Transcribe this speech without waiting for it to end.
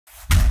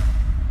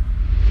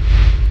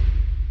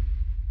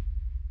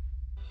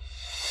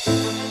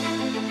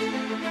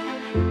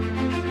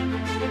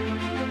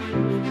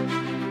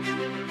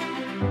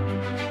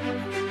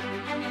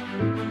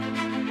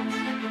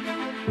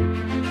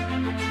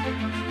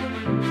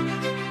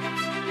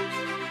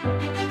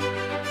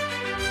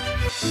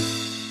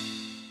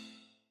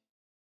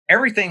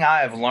everything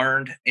I have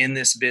learned in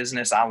this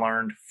business, I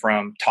learned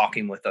from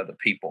talking with other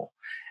people.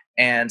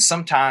 And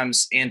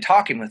sometimes in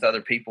talking with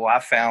other people, I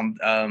found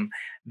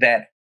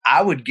that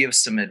I would give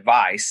some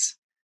advice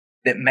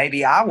that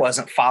maybe I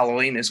wasn't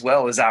following as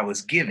well as I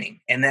was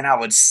giving. And then I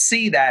would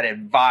see that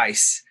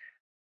advice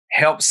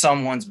help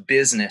someone's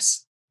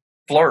business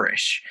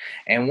flourish.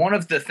 And one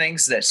of the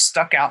things that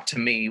stuck out to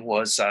me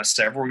was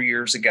several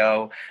years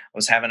ago, I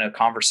was having a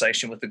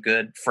conversation with a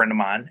good friend of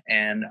mine,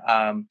 and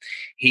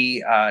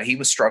he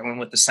was struggling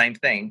with the same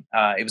thing.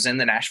 It was in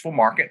the Nashville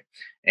market,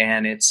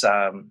 and it's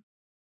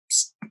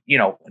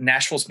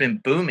Nashville's been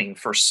booming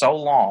for so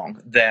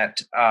long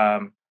that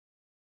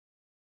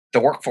the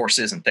workforce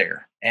isn't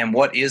there, and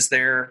what is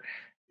there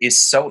is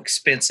so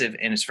expensive,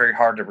 and it's very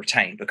hard to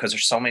retain because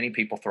there's so many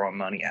people throwing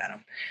money at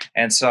them.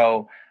 And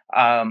so,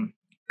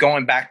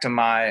 going back to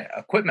my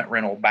equipment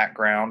rental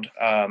background,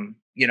 I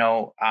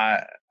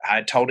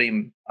told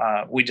him,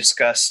 we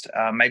discussed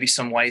maybe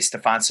some ways to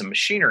find some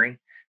machinery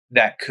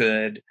that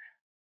could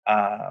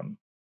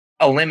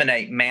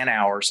eliminate man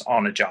hours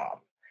on a job.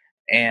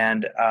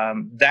 And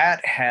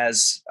that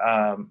has,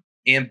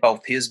 in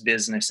both his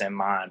business and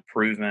mine,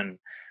 proven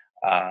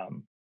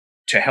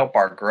to help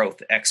our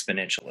growth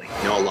exponentially.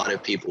 A lot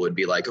of people would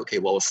be like, okay,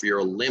 well, if you're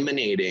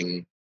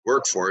eliminating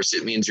workforce,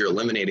 it means you're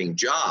eliminating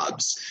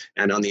jobs.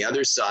 And on the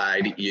other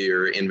side,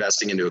 you're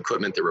investing into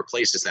equipment that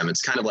replaces them.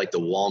 It's kind of like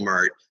the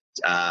Walmart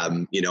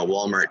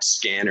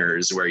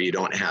scanners where you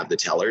don't have the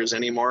tellers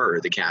anymore, or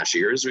the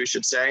cashiers, we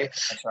should say.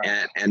 That's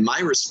right. And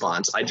my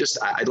response,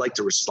 I'd like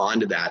to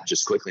respond to that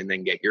just quickly and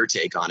then get your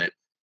take on it.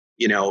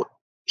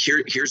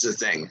 Here's the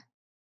thing.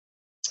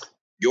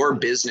 Your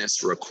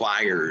business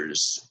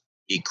requires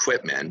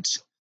equipment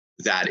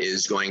that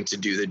is going to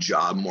do the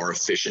job more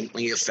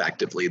efficiently,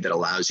 effectively, that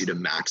allows you to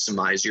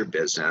maximize your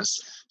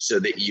business so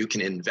that you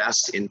can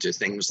invest into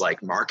things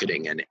like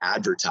marketing and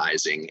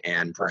advertising,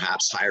 and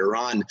perhaps hire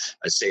on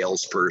a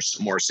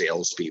salesperson, more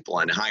salespeople,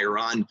 and hire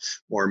on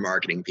more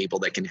marketing people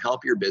that can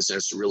help your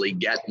business really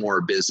get more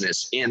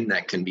business in,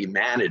 that can be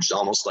managed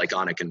almost like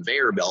on a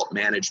conveyor belt,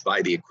 managed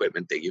by the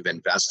equipment that you've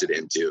invested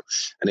into.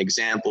 An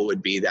example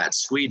would be that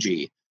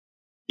squeegee.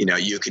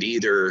 You could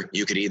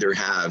either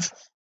have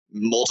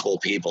multiple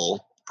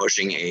people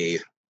pushing a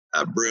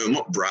broom,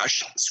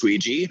 brush,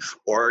 squeegee,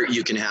 or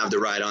you can have the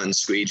ride-on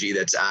squeegee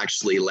that's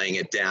actually laying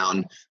it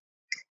down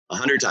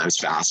 100 times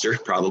faster,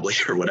 probably,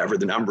 or whatever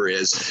the number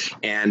is.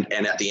 And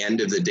at the end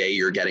of the day,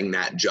 you're getting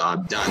that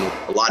job done.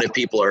 A lot of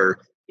people are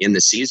in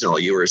the seasonal.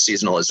 You were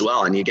seasonal as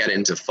well, and you get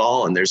into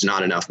fall and there's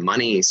not enough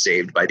money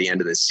saved by the end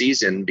of the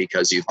season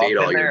because you've paid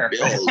all your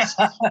bills,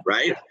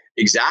 right?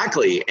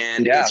 Exactly.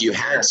 And if you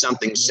had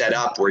something set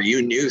up where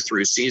you knew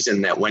through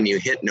season that when you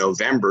hit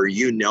November,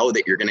 you know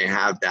that you're going to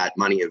have that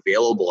money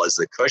available as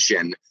the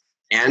cushion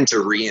and to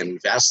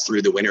reinvest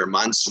through the winter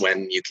months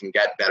when you can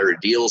get better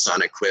deals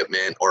on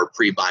equipment or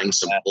pre-buying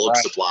some bulk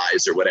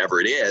supplies or whatever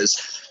it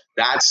is,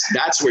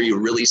 that's where you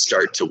really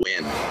start to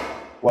win.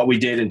 What we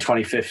did in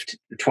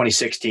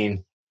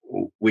 2016,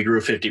 we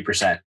grew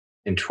 50%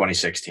 in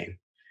 2016.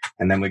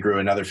 And then we grew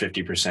another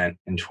 50%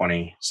 in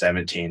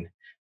 2017.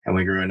 And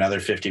we grew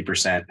another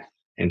 50%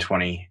 in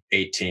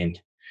 2018.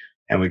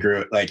 And we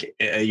grew, like,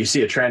 you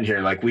see a trend here.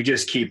 Like we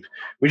just keep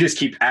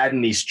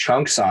adding these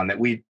chunks on that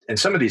and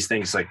some of these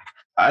things, like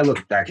I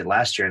look back at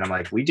last year and I'm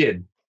like, we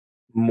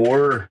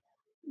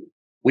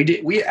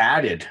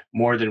added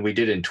more than we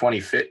did in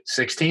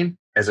 2016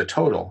 as a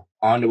total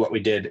onto what we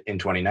did in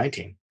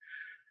 2019.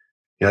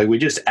 Like we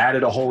just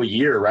added a whole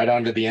year right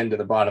onto the end of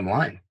the bottom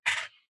line.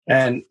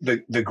 And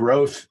the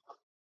growth,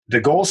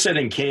 the goal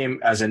setting came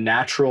as a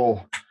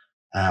natural,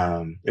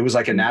 it was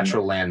like a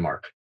natural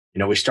landmark.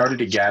 We started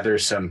to gather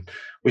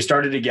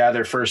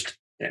first.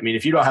 I mean,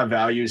 if you don't have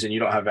values and you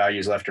don't have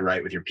values left or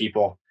right with your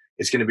people,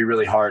 it's going to be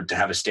really hard to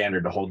have a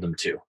standard to hold them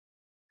to.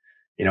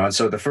 And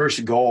so the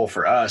first goal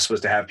for us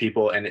was to have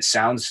people, and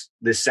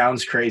this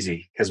sounds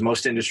crazy because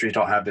most industries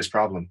don't have this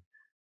problem.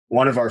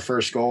 One of our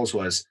first goals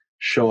was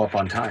show up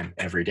on time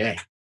every day.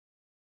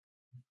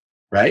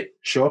 Right?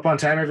 Show up on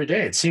time every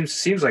day. It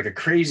seems like a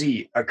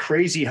crazy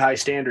high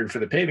standard for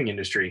the paving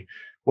industry.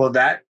 Well,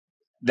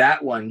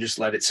 that one just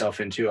led itself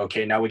into,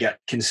 okay, now we got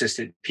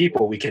consistent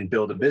people, we can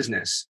build a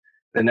business.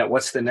 Then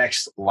what's the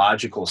next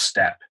logical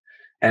step?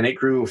 And it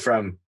grew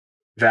from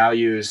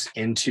values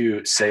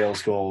into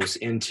sales goals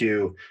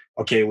into,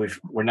 okay,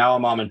 we're now a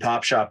mom and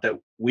pop shop that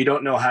we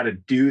don't know how to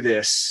do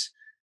this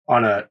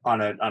on a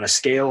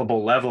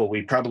scalable level.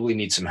 We probably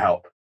need some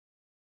help.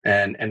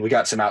 And we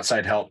got some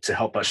outside help to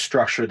help us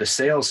structure the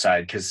sales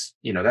side, because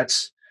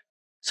that's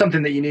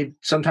something that you need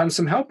sometimes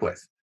some help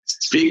with.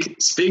 Speak.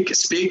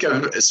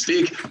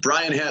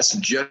 Brian Hess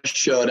just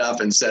showed up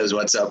and says,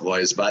 "What's up,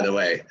 boys?" By the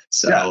way,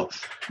 so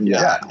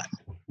yeah.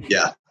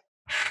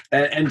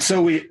 And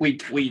so we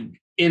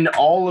in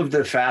all of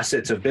the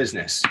facets of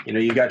business,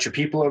 you got your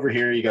people over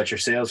here, you got your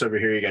sales over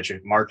here, you got your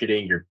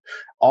marketing,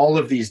 all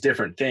of these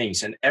different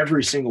things, and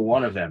every single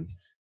one of them,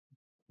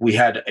 we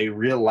had a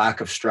real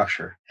lack of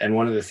structure. And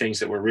one of the things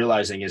that we're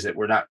realizing is that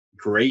we're not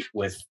great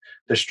with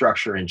the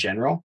structure in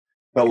general.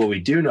 But what we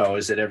do know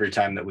is that every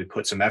time that we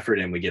put some effort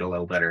in, we get a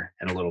little better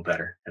and a little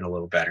better and a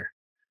little better.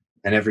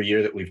 And every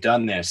year that we've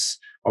done this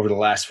over the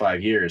last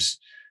 5 years,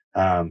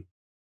 I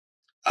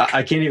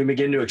can't even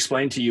begin to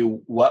explain to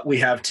you what we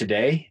have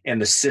today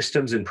and the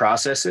systems and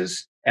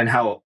processes and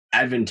how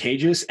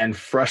advantageous and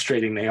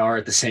frustrating they are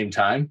at the same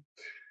time,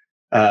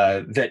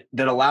 that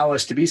allow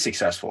us to be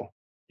successful.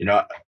 You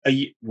know,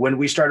 when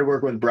we started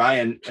working with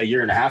Brian a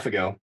year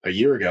ago,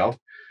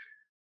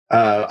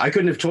 I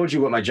couldn't have told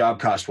you what my job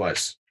cost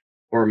was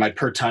or my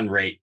per ton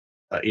rate,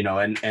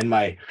 and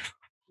my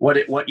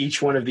what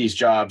each one of these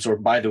jobs, or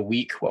by the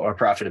week, what our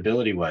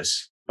profitability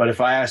was. But if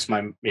I asked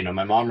my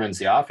mom runs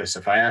the office,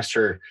 if I asked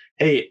her,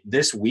 hey,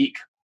 this week,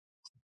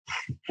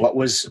 what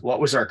was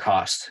our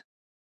cost?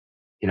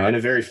 In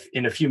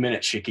a few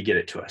minutes, she could get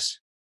it to us.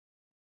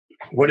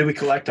 What did we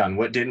collect on?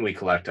 What didn't we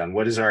collect on?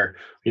 What is our,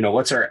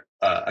 what's our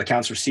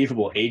accounts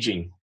receivable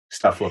aging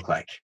stuff look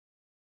like?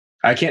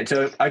 I can't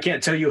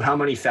tell you how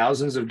many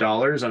thousands of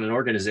dollars on an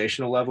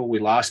organizational level we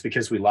lost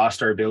because we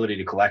lost our ability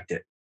to collect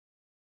it.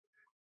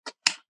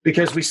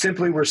 Because we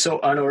simply were so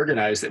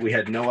unorganized that we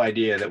had no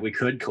idea that we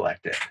could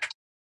collect it.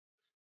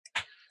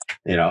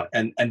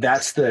 And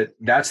that's the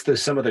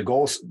some of the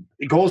goals.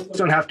 Goals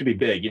don't have to be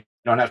big. You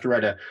don't have to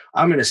write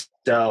I'm going to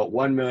sell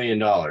 $1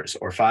 million or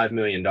 $5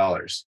 million.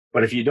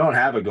 But if you don't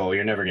have a goal,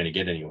 you're never going to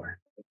get anywhere.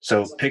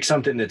 So pick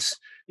something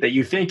that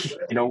you think,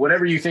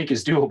 whatever you think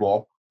is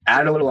doable,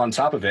 add a little on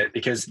top of it,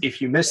 because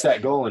if you miss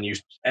that goal and you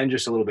end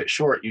just a little bit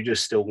short, you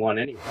just still won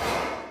anyway.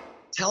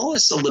 Tell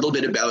us a little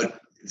bit about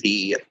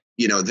the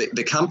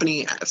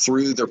company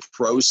through the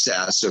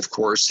process, of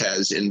course,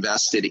 has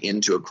invested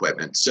into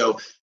equipment. So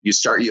you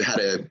started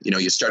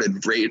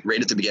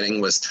right at the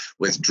beginning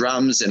with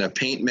drums and a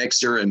paint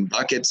mixer and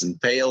buckets and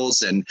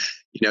pails. And,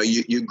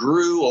 you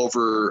grew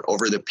over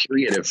the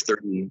period of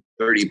 30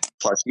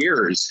 plus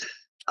years.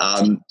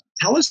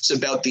 Tell us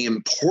about the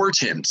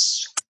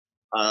importance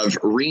of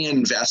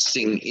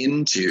reinvesting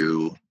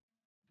into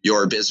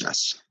your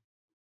business.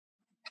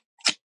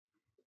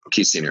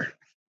 Keith Senior.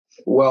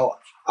 Well,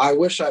 I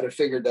wish I'd have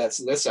figured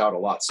this out a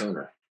lot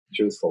sooner,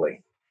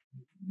 truthfully,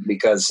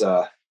 because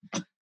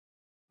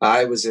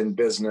I was in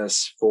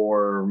business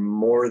for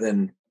more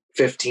than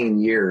 15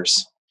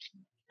 years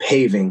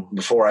paving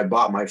before I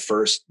bought my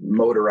first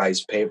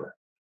motorized paver.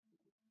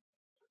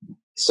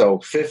 So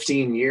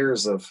 15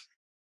 years of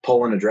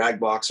pulling a drag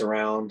box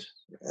around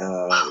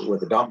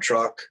with a dump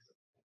truck,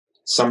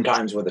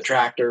 sometimes with a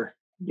tractor,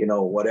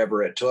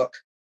 whatever it took.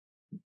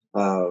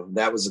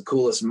 That was the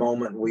coolest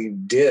moment we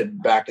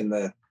did back in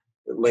the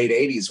late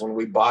 80s when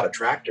we bought a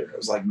tractor. It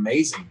was like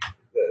amazing.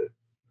 It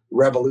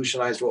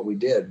revolutionized what we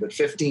did. But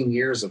 15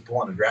 years of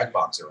pulling a drag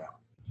box around.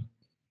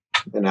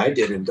 And I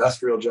did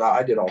industrial job.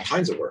 I did all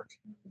kinds of work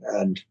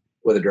and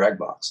with a drag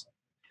box.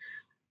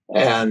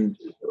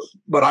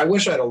 But I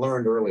wish I'd have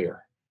learned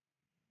earlier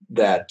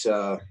that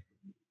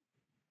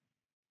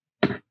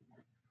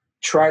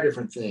try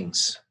different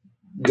things.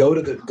 Go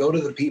to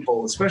the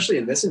people, especially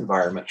in this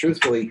environment.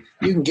 Truthfully,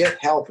 you can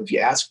get help if you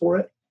ask for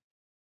it.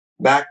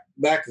 Back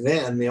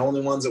then, the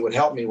only ones that would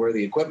help me were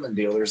the equipment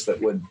dealers that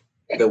would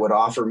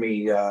offer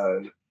me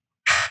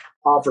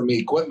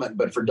equipment,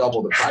 but for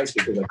double the price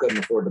because I couldn't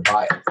afford to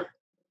buy it.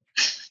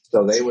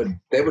 So they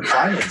would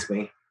finance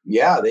me.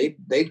 Yeah,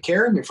 they'd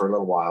carry me for a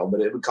little while, but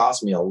it would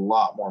cost me a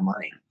lot more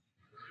money.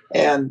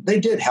 And they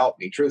did help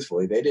me.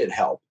 Truthfully, they did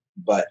help,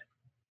 but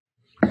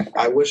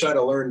I wish I'd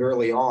have learned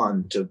early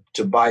on to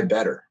buy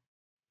better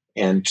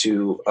and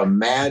to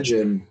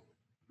imagine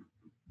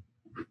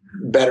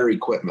better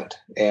equipment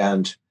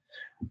and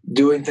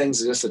doing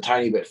things just a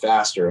tiny bit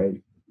faster.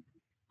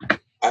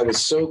 I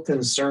was so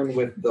concerned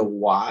with the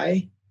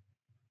why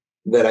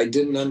that I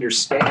didn't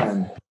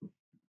understand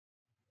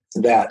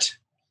that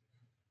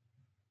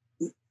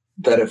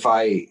if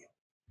I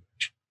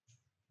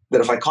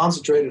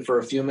concentrated for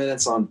a few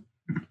minutes on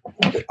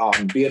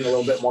being a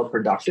little bit more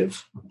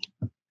productive,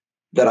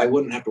 that I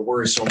wouldn't have to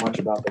worry so much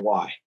about the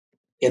why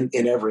in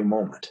every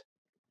moment.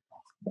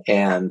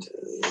 And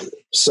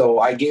so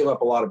I gave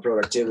up a lot of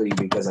productivity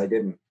because I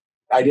didn't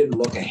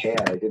look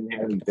ahead. I didn't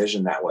have any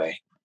vision that way.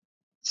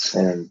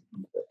 And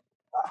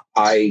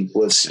I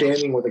was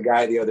standing with a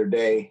guy the other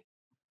day.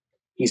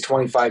 He's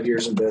 25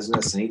 years in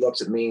business, and he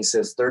looks at me and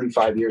says,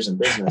 35 years in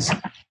business.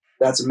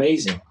 That's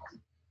amazing.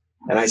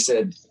 And I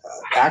said,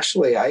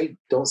 actually, I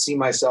don't see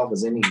myself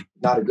as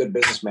not a good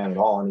businessman at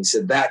all. And he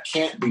said, that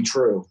can't be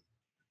true.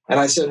 And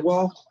I said,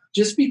 well,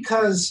 just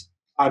because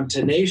I'm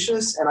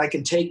tenacious and I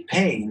can take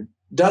pain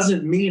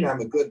doesn't mean I'm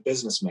a good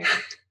businessman.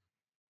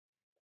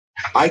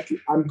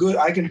 I'm good.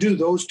 I can do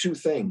those two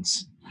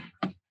things.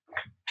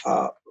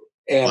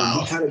 And wow.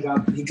 He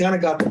kind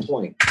of got the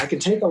point. I can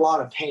take a lot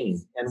of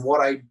pain. And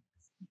what I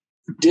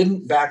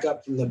didn't back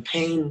up from the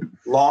pain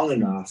long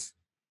enough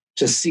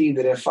to see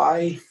that if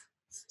I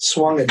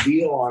swung a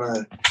deal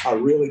on a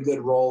really good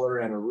roller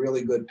and a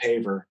really good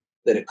paver,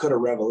 that it could have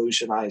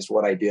revolutionized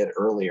what I did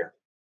earlier.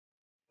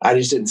 I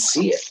just didn't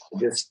see it.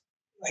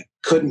 I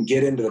couldn't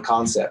get into the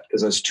concept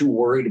because I was too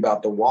worried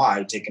about the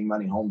why, taking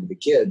money home to the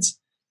kids,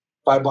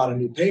 I bought a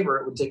new paver,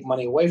 it would take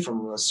money away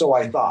from them. So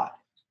I thought.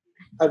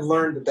 I've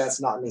learned that that's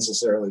not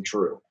necessarily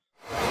true.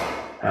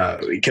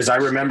 Because I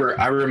remember,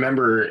 I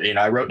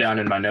wrote down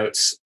in my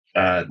notes,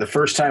 the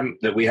first time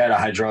that we had a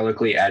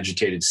hydraulically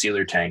agitated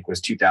sealer tank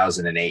was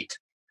 2008.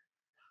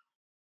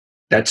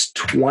 That's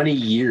 20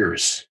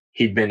 years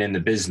he'd been in the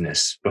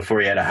business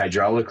before he had a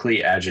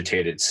hydraulically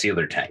agitated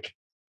sealer tank.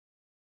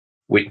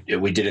 We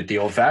did it the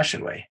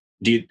old-fashioned way.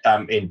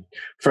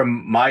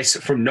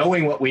 From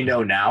knowing what we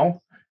know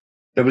now,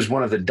 that was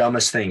one of the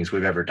dumbest things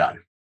we've ever done.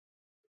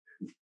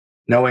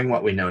 Knowing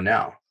what we know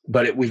now,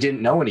 but we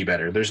didn't know any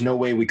better. There's no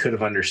way we could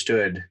have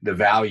understood the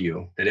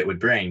value that it would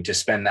bring to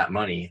spend that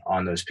money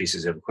on those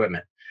pieces of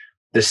equipment.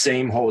 The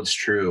same holds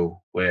true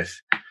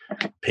with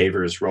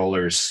pavers,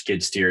 rollers,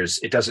 skid steers.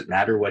 It doesn't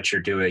matter what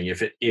you're doing.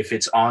 If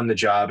it's on the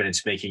job and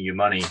it's making you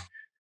money,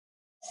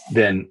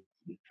 then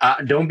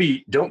don't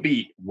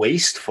be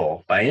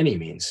wasteful by any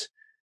means.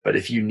 But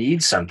if you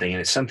need something and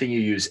it's something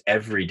you use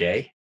every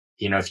day,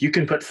 if you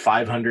can put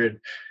 500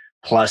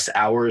 plus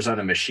hours on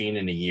a machine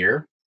in a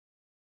year,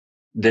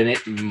 then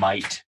it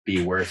might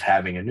be worth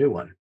having a new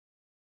one,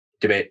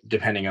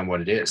 depending on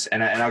what it is.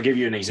 And I'll give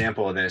you an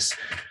example of this.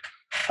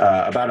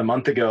 About a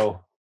month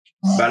ago,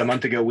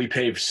 we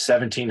paved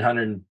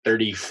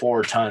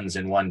 1,734 tons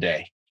in one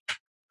day.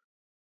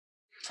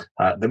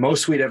 The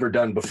most we'd ever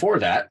done before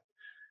that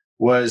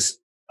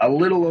was a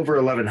little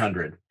over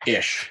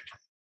 1,100-ish.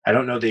 I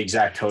don't know the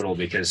exact total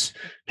because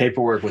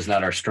paperwork was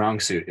not our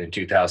strong suit in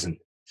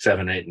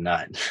 2007, 8, and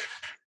 9.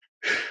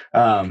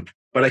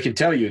 But I can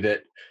tell you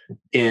that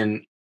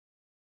in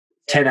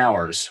 10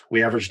 hours,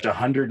 we averaged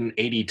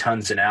 180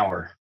 tons an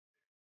hour.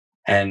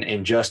 And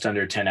in just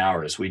under 10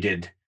 hours, we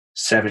did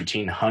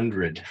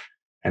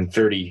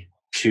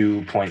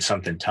 1,732 point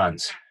something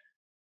tons.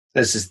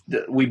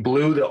 We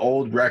blew the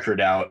old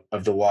record out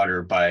of the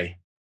water by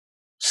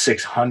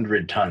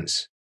 600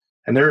 tons.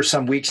 And there are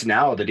some weeks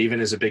now that even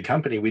as a big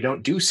company, we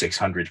don't do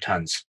 600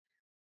 tons.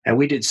 And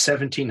we did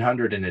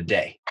 1,700 in a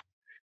day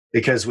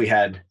because we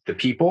had the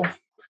people,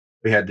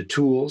 we had the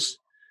tools,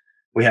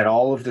 we had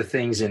all of the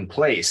things in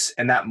place.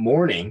 And that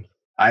morning,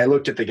 I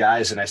looked at the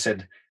guys and I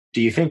said,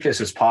 "Do you think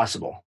this is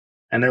possible?"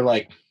 And they're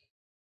like,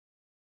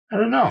 "I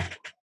don't know.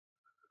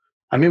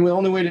 I mean, the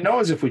only way to know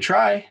is if we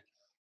try."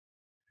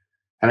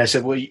 And I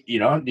said, "Well, do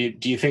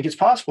you think it's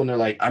possible?" And they're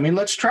like, "I mean,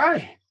 let's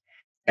try."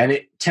 And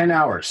 10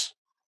 hours.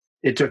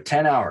 It took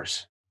 10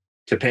 hours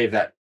to pave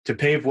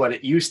what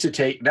it used to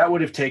take. That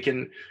would have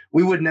taken,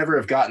 we would never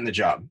have gotten the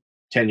job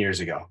 10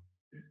 years ago.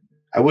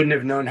 I wouldn't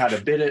have known how to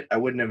bid it. I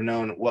wouldn't have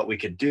known what we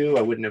could do.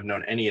 I wouldn't have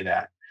known any of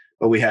that.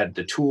 But we had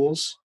the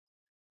tools,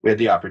 we had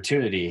the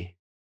opportunity,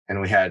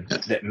 and we had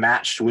that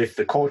matched with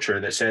the culture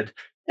that said,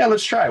 "Yeah,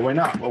 let's try. Why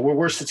not? Well, the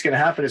worst that's going to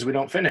happen is we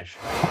don't finish."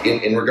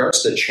 In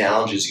regards to the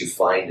challenges you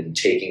find in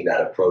taking that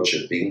approach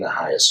of being the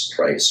highest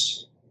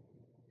priced,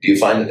 do you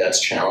find that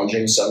that's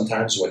challenging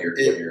sometimes when you're...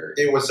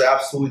 It was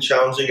absolutely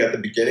challenging at the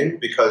beginning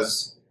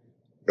because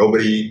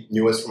nobody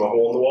knew us from a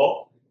hole in the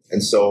wall.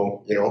 And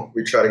so,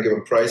 we try to give a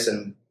price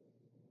and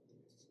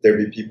there'd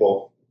be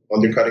people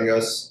undercutting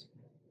us.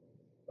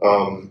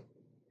 And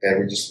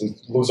we just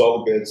lose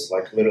all the bids.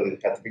 Like literally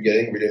at the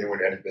beginning, we didn't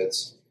win any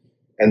bids.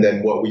 And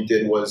then what we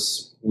did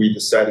was we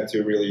decided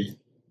to really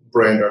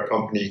brand our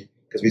company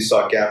because we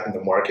saw a gap in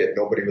the market.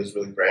 Nobody was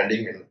really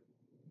branding and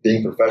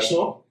being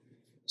professional.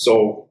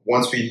 So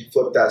once we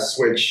flipped that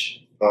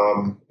switch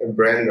and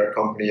branded our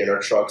company and our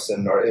trucks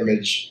and our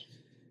image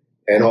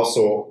and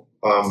also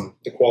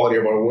the quality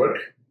of our work,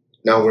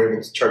 now we're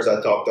able to charge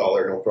that top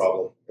dollar, no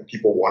problem. And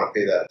people want to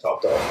pay that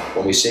top dollar.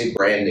 When we say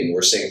branding,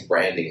 we're saying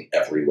branding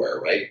everywhere,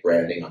 right?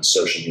 Branding on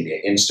social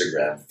media,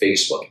 Instagram,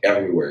 Facebook,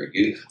 everywhere.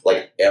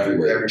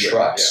 Everywhere. Your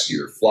trucks,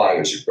 your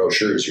flyers, your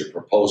brochures, your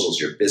proposals,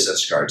 your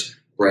business cards,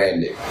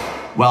 branding.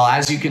 Well,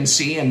 as you can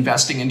see,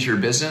 investing into your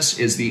business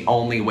is the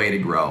only way to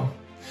grow.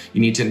 You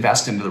need to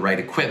invest into the right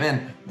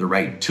equipment, the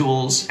right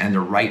tools, and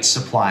the right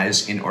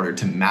supplies in order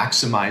to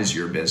maximize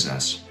your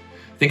business.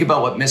 Think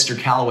about what Mr.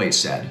 Callaway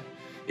said.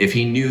 If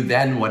he knew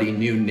then what he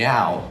knew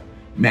now,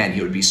 man,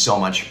 he would be so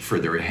much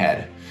further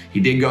ahead. He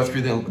did go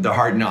through the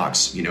hard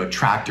knocks,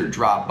 tractor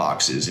drop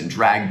boxes and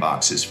drag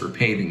boxes for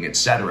paving,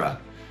 etc.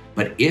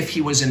 But if he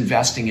was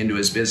investing into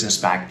his business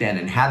back then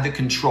and had the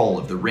control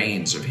of the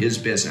reins of his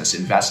business,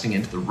 investing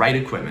into the right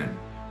equipment,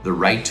 the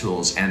right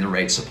tools, and the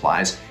right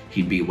supplies,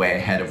 he'd be way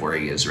ahead of where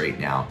he is right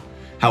now.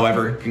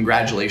 However,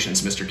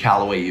 congratulations, Mr.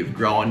 Callaway. You've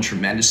grown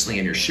tremendously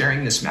and you're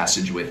sharing this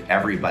message with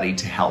everybody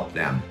to help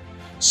them.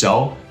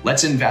 So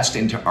let's invest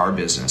into our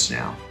business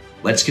now.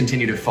 Let's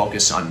continue to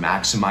focus on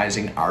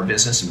maximizing our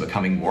business and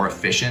becoming more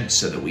efficient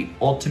so that we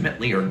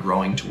ultimately are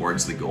growing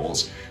towards the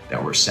goals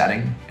that we're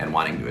setting and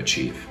wanting to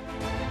achieve.